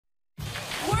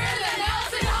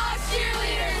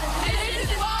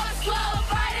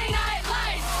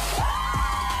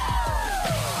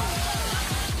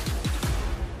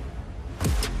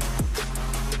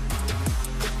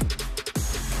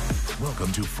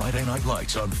to Friday Night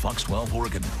Lights on Fox 12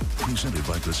 Oregon, presented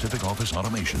by Pacific Office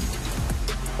Automation.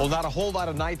 Well, not a whole lot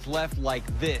of nights left like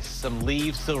this. Some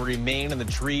leaves still remain in the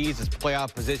trees as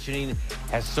playoff positioning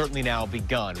has certainly now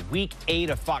begun. Week 8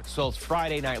 of Fox 12's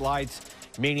Friday Night Lights,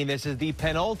 meaning this is the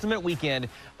penultimate weekend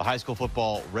of high school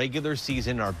football regular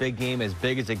season, our big game as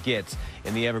big as it gets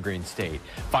in the Evergreen State.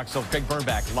 Fox 12 Craig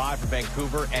Bernbach live from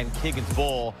Vancouver and Kiggins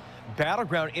Bowl.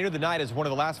 Battleground entered the night as one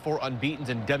of the last 4 unbeatens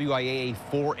in WIAA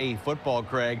 4A football,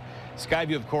 Craig.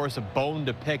 Skyview, of course, a bone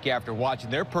to pick after watching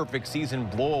their perfect season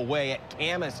blow away at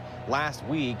Camas last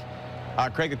week.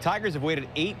 Craig, the Tigers have waited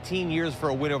 18 years for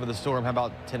a win over the Storm. How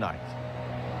about tonight?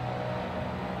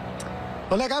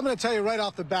 Well, Nick, I'm going to tell you right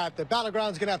off the bat that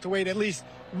Battleground's going to have to wait at least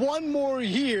one more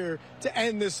year to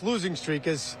end this losing streak,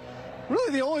 as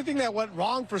really the only thing that went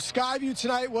wrong for Skyview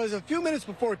tonight was a few minutes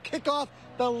before kickoff,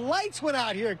 the lights went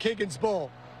out here at Kiggins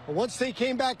Bowl. But once they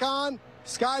came back on,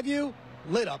 Skyview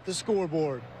lit up the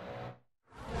scoreboard.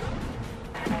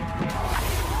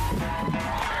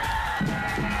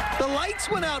 The lights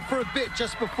went out for a bit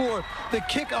just before the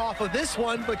kickoff of this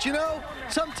one, but you know,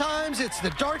 sometimes it's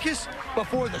the darkest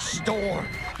before the storm.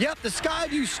 Yep, the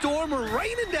Skyview Storm were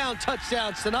raining down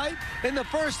touchdowns tonight. In the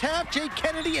first half, Jake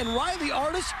Kennedy and Riley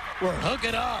Artis were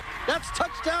hooking up. That's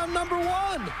touchdown number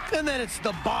 1. And then it's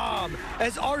the bomb,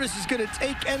 as Artis is going to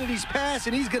take Kennedy's pass,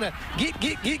 and he's going to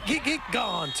get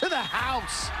gone to the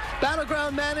house.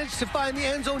 Battleground managed to find the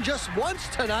end zone just once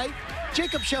tonight.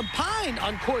 Jacob Champagne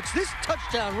uncorks this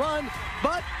touchdown run,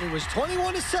 but it was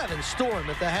 21-7 Storm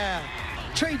at the half.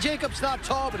 Trey Jacobs not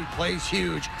tall, but he plays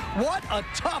huge. What a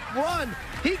tough run.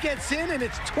 He gets in, and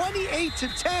it's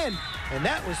 28-10, and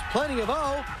that was plenty of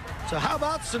O. So how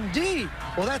about some D?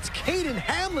 Well, that's Caden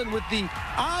Hamlin with the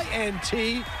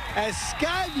INT, as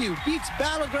Skyview beats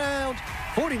Battleground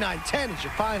 49-10 is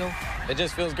your final. It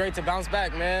just feels great to bounce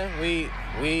back, man.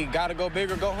 We got to go big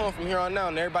or go home from here on out,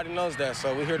 and everybody knows that,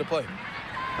 so we're here to play.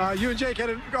 You and Jake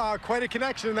had quite a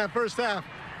connection in that first half.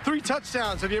 3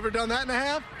 touchdowns. Have you ever done that in a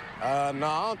half? No,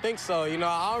 I don't think so. You know,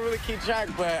 I don't really keep track,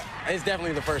 but it's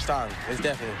definitely the first time. It's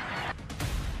definitely.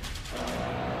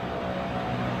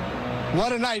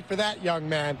 What a night for that young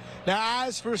man. Now,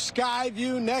 as for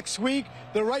Skyview next week,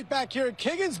 they're right back here at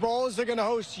Kiggins Bowl as they're going to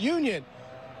host Union.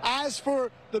 As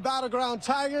for the Battleground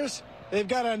Tigers, they've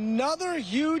got another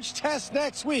huge test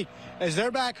next week as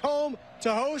they're back home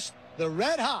to host the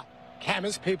red-hot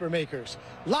Camas Papermakers.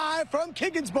 Live from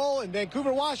Kiggins Bowl in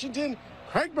Vancouver, Washington,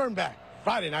 Craig Bernbach,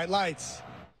 Friday Night Lights.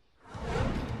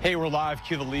 Hey, we're live.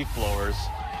 Cue the leaf blowers.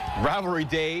 Rivalry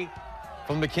day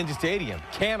from McKenzie Stadium.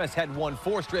 Camas had won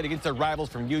 4 straight against their rivals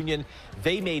from Union.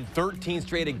 They made 13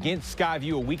 straight against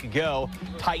Skyview a week ago.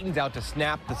 Titans out to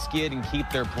snap the skid and keep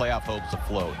their playoff hopes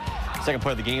afloat. Second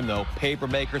play of the game, though,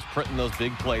 Papermakers printing those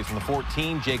big plays. On the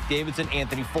 14, Jake Davidson,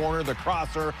 Anthony Forner, the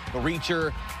crosser, the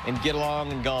reacher, and get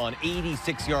along and gone.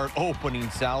 86-yard opening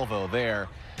salvo there.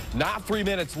 Not 3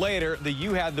 minutes later, the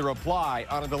U had the reply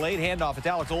on a delayed handoff. It's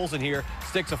Alex Olson here,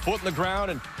 sticks a foot in the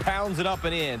ground and pounds it up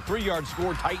and in. 3-yard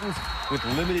score. Titans with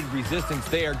limited resistance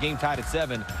there. Game tied at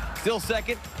 7. Still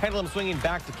second, pendulum swinging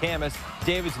back to Camas.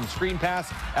 Davidson screen pass.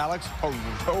 Alex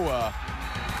Horoa.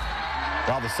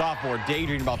 Well, the sophomore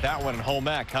daydreaming about that one in home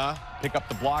ec, huh? Pick up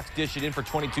the blocks, dish it in for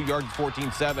 22 yards,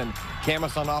 14-7.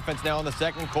 Camas on offense now in the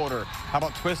second quarter. How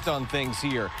about twist on things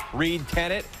here? Reed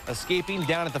Tennant escaping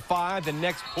down at the 5. The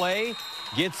next play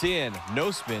gets in. No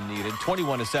spin needed.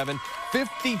 21-7.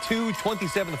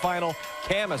 52-27 the final.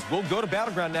 Camas will go to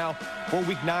Battleground now for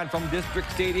Week 9 from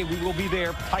District Stadium. We will be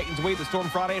there. Titans away the Storm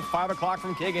Friday at 5 o'clock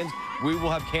from Kiggins. We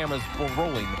will have cameras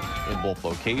rolling in both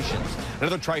locations.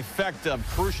 Another trifecta of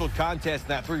crucial contests in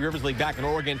that Three Rivers League back in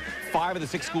Oregon. 5 of the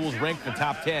 6 schools ranked in the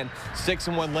top 10.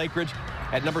 6-1 Lakeridge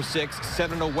at number 6.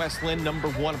 7-0 Westland, number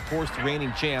 1, of course, the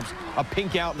reigning champs. A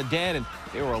pink out in the den, and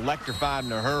they were electrified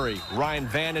in a hurry. Ryan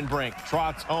Vandenbrink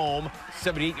trots home.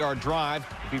 78-yard drive.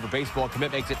 The Beaver baseball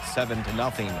commit makes it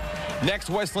 7-0. Next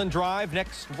Westland drive,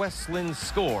 next Westland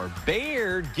score.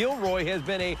 Bayard Gilroy has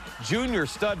been a junior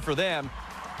stud for them.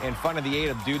 And fun of the 8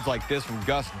 of dudes like this from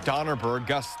Gus Donnerberg.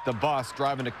 Gus the bus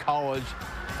driving to college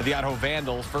for the Idaho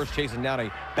Vandals. First chasing down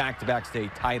a back-to-back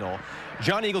state title.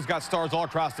 John Eagles got stars all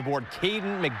across the board.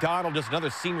 Caden McDonald, just another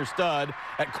senior stud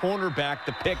at cornerback,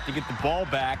 the pick to get the ball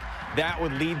back. That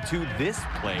would lead to this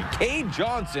play. Cade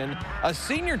Johnson, a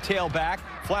senior tailback,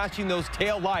 flashing those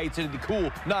tail lights into the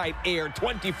cool night air.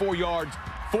 24 yards,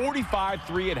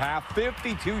 45-3 at half,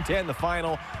 52-10 the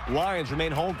final. Lions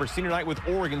remain home for senior night with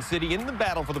Oregon City in the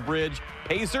battle for the bridge.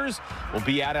 Pacers will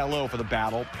be at LO for the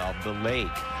battle of the lake.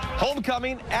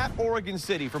 Homecoming at Oregon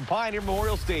City from Pioneer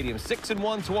Memorial Stadium.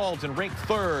 6-1 12s and ranked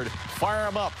 3rd. Fire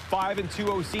them up. 5-2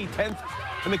 OC, 10th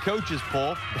in the coaches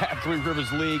poll. That Three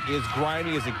Rivers League is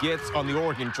grinding as it gets on the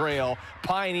Oregon Trail.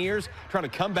 Pioneers trying to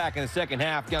come back in the second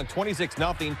half, down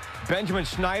 26-0. Benjamin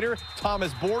Schneider,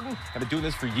 Thomas Borden have been doing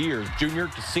this for years. Junior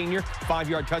to senior,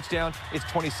 5-yard touchdown. It's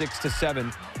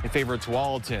 26-7 in favor of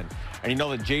Tualatin. And you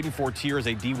know that Jaden Fortier is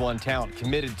a D1 talent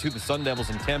committed to the Sun Devils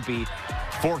in Tempe.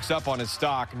 Forks up on his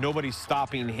stock. Nobody's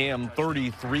stopping him.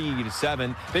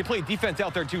 33-7. They play defense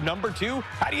out there too. Number 2,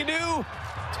 how do you do?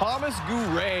 Thomas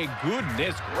Gouray,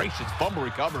 goodness gracious, fumble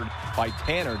recovered by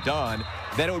Tanner Dunn.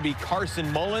 Then it would be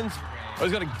Carson Mullins.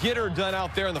 He's going to get her done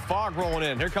out there in the fog rolling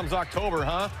in. Here comes October,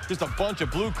 huh? Just a bunch of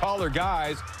blue-collar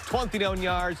guys. 29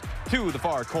 yards to the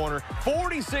far corner.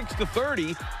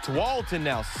 46-30. Tualatin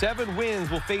now 7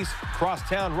 wins will face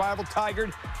crosstown rival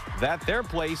Tigard. That their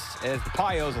place as the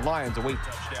Pios and Lions await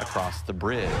across the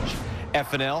bridge.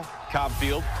 FNL, Cobb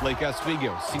Field, Lake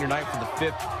Oswego. Senior night for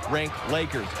the 5th-ranked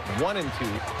Lakers. 1-2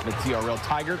 in the TRL.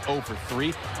 Tigard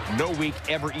 0-3. No week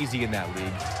ever easy in that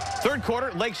league. Third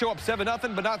quarter, Lake show up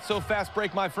 7-0, but not so fast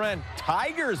break, my friend.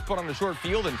 Tigers put on a short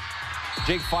field, and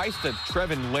Jake Feist to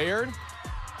Trevin Laird.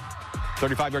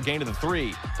 35-yard gain to the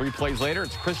 3. 3 plays later,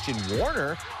 it's Christian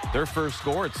Warner. Their first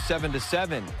score, it's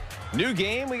 7-7. New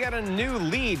game, we got a new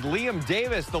lead. Liam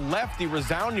Davis, the lefty,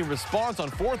 resounding response on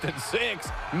 4th and 6.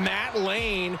 Matt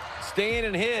Lane staying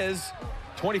in his.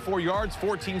 24 yards,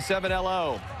 14-7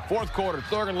 LO. Fourth quarter,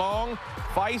 3rd and long.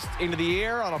 Feist into the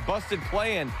air on a busted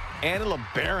play, and Anna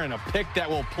LeBaron, a pick that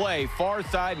will play far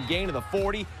side and gain to the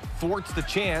 40. Thwarts the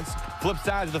chance. Flip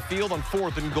side of the field on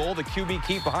 4th and goal. The QB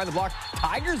keep behind the block.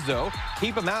 Tigers, though,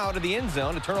 keep him out of the end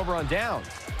zone to turnover on downs.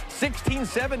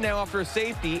 16-7 now after a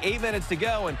safety. 8 minutes to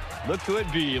go, and look who it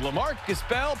be. Lamarck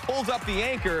Gaspel pulls up the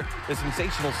anchor. The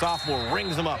sensational sophomore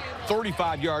rings him up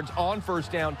 35 yards on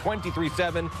first down,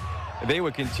 23-7. They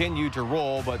would continue to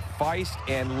roll, but Feist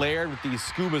and Laird with the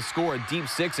scuba score, a deep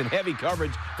 6 and heavy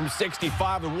coverage from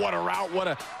 65. And what a route, what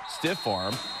a stiff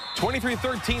arm.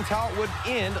 23-13 is how it would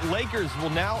end. Lakers will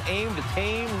now aim to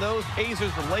tame those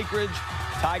Pacers from Lake Ridge.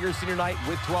 Tigers senior night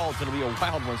with 12. It'll be a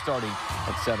wild one starting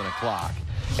at 7 o'clock.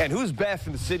 And who's best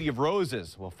in the City of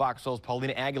Roses? Well, Fox 12's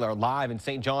Paulina Aguilar live in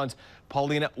St. John's.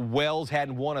 Paulina, Wells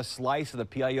hadn't won a slice of the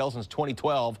PIL since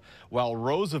 2012, while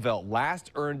Roosevelt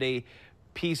last earned a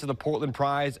piece of the Portland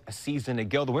Prize a season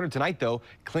ago. The winner tonight, though,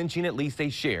 clinching at least a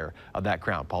share of that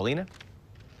crown. Paulina?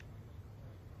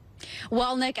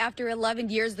 Well, Nick, after 11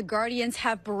 years, the Guardians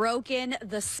have broken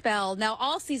the spell. Now,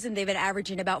 all season, they've been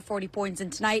averaging about 40 points,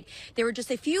 and tonight they were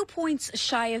just a few points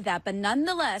shy of that. But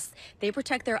nonetheless, they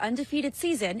protect their undefeated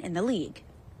season in the league.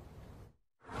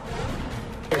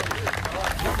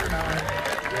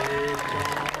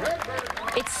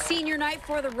 It's senior night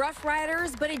for the Rough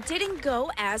Riders, but it didn't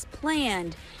go as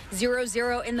planned.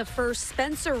 0-0 in the first.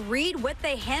 Spencer Reed with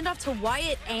the handoff to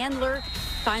Wyatt Andler.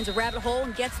 Finds a rabbit hole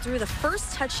and gets through the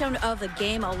first touchdown of the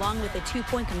game along with a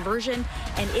 2-point conversion,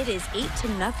 and it is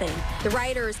 8-0. The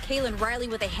Riders, Kalen Riley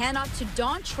with a handoff to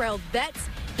Dontrell Betts.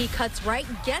 He cuts right,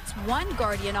 gets one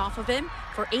Guardian off of him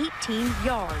for 18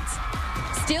 yards.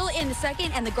 Still in the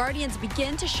second, and the Guardians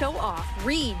begin to show off.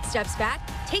 Reed steps back,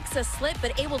 takes a slip,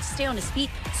 but able to stay on his feet,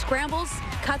 scrambles,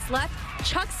 cuts left,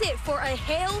 chucks it for a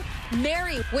Hail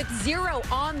Mary with 0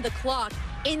 on the clock.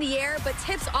 In the air, but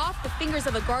tips off the fingers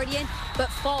of a Guardian, but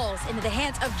falls into the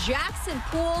hands of Jackson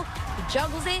Poole. He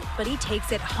juggles it, but he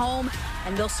takes it home,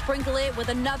 and they'll sprinkle it with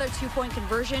another 2-point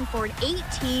conversion for an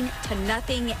 18-0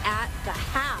 at the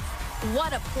half.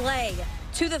 What a play.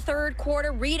 To the third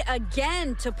quarter, Reed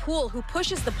again to Poole, who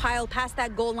pushes the pile past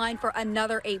that goal line for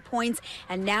another 8 points,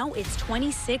 and now it's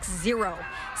 26-0.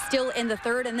 Still in the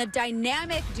third, and the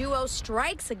dynamic duo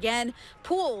strikes again.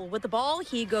 Poole with the ball,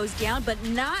 he goes down, but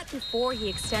not before he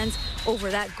extends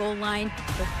over that goal line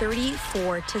for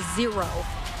 34-0.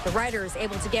 The Riders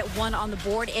able to get one on the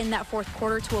board in that fourth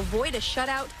quarter to avoid a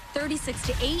shutout.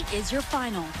 36-8 is your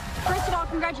final. First of all,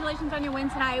 congratulations on your win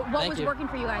tonight. What was working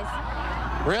for you guys?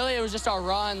 Really, it was just our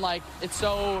run. Like, it's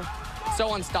so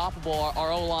unstoppable.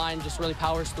 Our O-line just really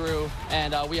powers through,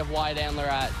 and we have Wyatt Andler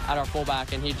at our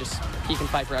fullback, and he can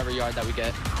fight for every yard that we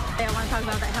get. Hey, I want to talk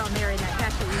about that Hail Mary and that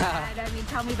catch that you had. I mean,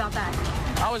 tell me about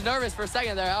that. I was nervous for a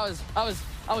second there. I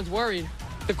was worried.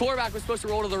 The quarterback was supposed to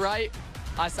roll to the right.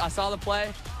 I saw the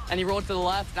play, and he rolled to the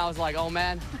left, and I was like, oh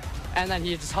man. And then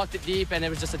he just hucked it deep, and it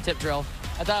was just a tip drill.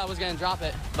 I thought I was going to drop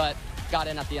it, but got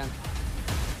in at the end.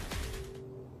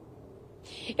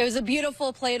 It was a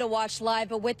beautiful play to watch live,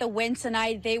 but with the win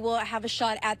tonight, they will have a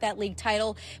shot at that league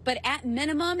title. But at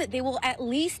minimum, they will at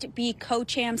least be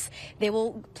co-champs. They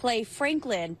will play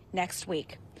Franklin next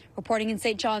week. Reporting in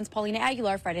St. John's, Paulina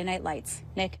Aguilar, Friday Night Lights.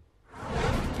 Nick.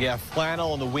 Yeah,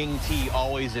 flannel and the wing tee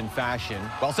always in fashion.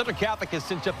 While Central Catholic has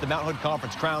cinched up the Mount Hood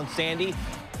Conference crown, Sandy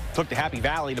took to Happy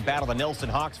Valley to battle the Nelson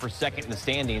Hawks for second in the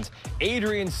standings.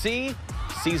 Adrian C.,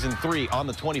 season 3 on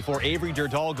the 24. Avery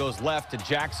Durdal goes left to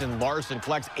Jackson Larson,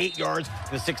 collects 8 yards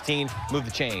to the 16, move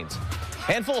the chains.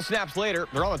 Handful of snaps later,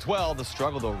 they're on the 12. The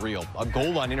struggle, though, real. A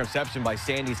goal line interception by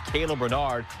Sandy's Caleb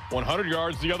Bernard. 100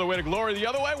 yards the other way to glory. The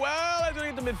other way, well,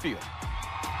 underneath the midfield.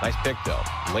 Nice pick, though.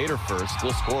 Later first,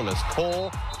 still scoreless.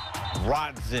 Cole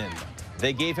Rotzen.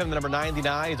 They gave him the number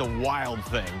 99. He's a wild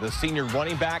thing. The senior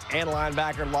running back and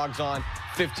linebacker logs on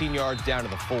 15 yards down to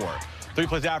the 4. 3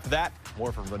 plays after that,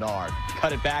 more from Bernard.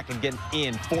 Cut it back and get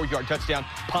in. 4-yard touchdown.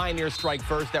 Pioneers strike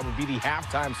first. That would be the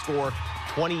halftime score.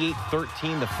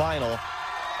 28-13 the final.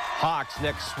 Hawks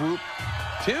next swoop.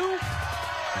 2.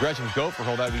 Gresham Gopher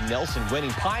hold. That would be Nelson winning.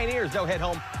 Pioneers now head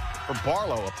home for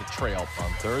Barlow up the trail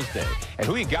on Thursday. And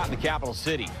who you got in the capital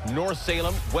city? North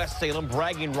Salem, West Salem,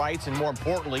 bragging rights, and more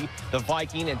importantly, the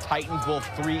Viking and Titans both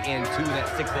 3 and 2 in that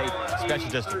 6A Special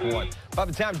District 1. By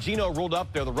the time Gino rolled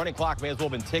up there, the running clock may as well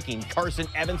have been ticking. Carson,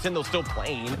 Evanston, they're still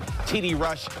playing. TD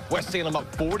Rush, West Salem up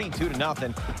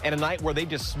 42-0, and a night where they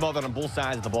just smothered on both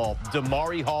sides of the ball.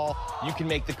 Damari Hall, you can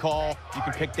make the call. You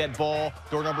can pick that ball.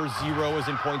 Door number 0 is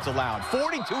in points allowed.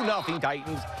 42-0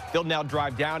 Titans. They'll now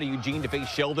drive down to Eugene to face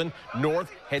Sheldon.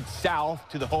 North head south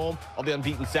to the home of the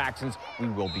unbeaten Saxons. We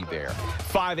will be there.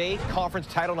 5A conference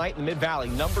title night in the Mid-Valley.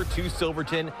 Number 2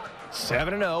 Silverton,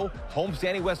 7-0. Home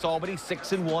standing West Albany,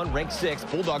 6-1, ranked 6.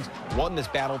 Bulldogs won this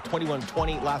battle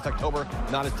 21-20 last October.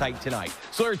 Not as tight tonight.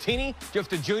 Sawyer Tini,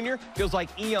 just a junior, feels like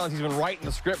eons he's been writing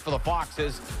the script for the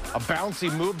Foxes. A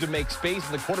bouncy move to make space,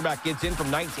 and the quarterback gets in from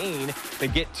 19. They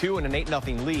get 2 and an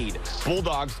 8-0 lead.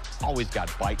 Bulldogs always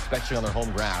got bite, especially on their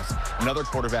home grass. Another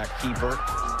quarterback keeper,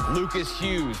 Lucas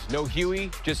Hughes. No Huey,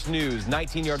 just snooze.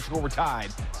 19-yard score, we're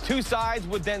tied. 2 sides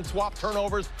would then swap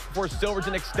turnovers before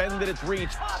Silverton extended its reach.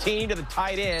 Team to the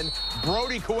tight end.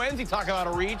 Brody Coenzi talking about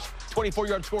a reach.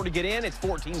 24-yard score to get in. It's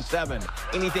 14-7.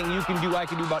 Anything you can do, I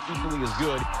can do about equally as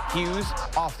good. Hughes,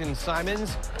 Austin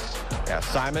Simons. Yeah,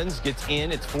 Simons gets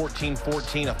in. It's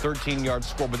 14-14, a 13-yard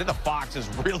score. But then the Foxes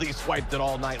really swiped it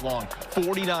all night long.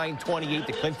 49-28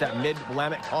 to clinch that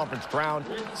Mid-Willamette Conference crown.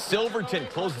 Silverton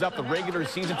closes up the regular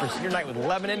season for senior night with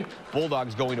Lebanon.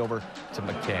 Bulldogs going over to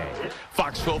McKay.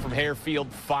 Fox 12 from Harefield,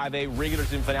 5A regular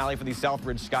season finale for the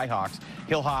Southbridge Skyhawks.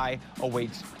 Hill High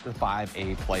awaits the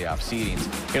 5A playoff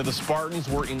seedings. Here the Spartans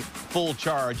were in full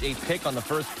charge. A pick on the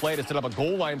first play to set up a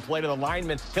goal line play to the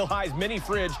lineman. Hill High's mini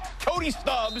fridge, Cody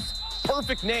Stubbs.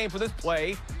 Perfect name for this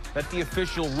play. That's the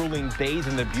official ruling bathes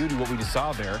in the beauty of what we just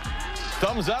saw there.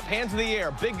 Thumbs up, hands in the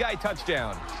air. Big guy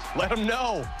touchdown. Let him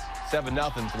know.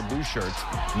 7-0 for the Blue Shirts.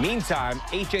 Meantime,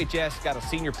 HHS got a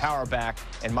senior power back,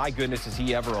 and my goodness, is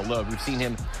he ever a load. We've seen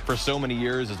him for so many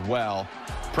years as well.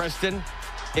 Preston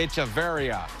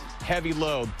Echeverria, heavy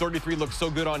load. 33 looks so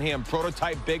good on him.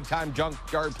 Prototype big-time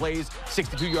junkyard plays,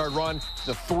 62-yard run to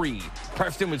the 3.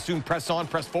 Preston would soon press on,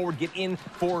 press forward, get in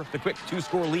for the quick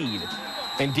 2-score lead.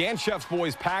 And Dan Shuff's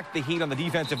boys packed the heat on the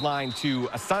defensive line to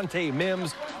Asante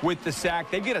Mims with the sack.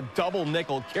 They get a double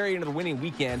nickel, carry into the winning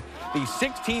weekend. The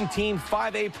 16-team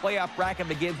 5A playoff bracket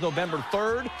begins November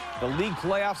 3rd. The league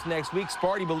playoffs next week.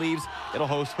 Sparty believes it'll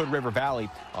host Hood River Valley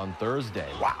on Thursday.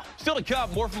 Wow. Still to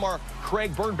come, more from our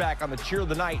Craig Burnback on the cheer of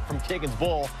the night from Kiggins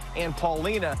Bowl, and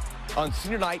Paulina on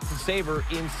senior night to Savor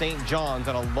in St. John's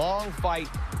on a long fight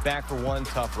back for one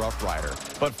tough Rough Rider.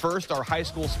 But first, our high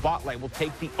school spotlight will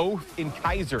take the oath in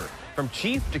Kaiser. From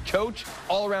chief to coach,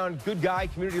 all-around good guy,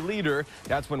 community leader.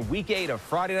 That's when Week 8 of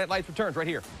Friday Night Lights returns right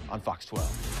here on Fox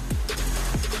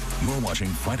 12. You're watching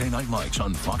Friday Night Lights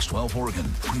on Fox 12 Oregon,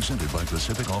 presented by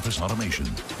Pacific Office Automation.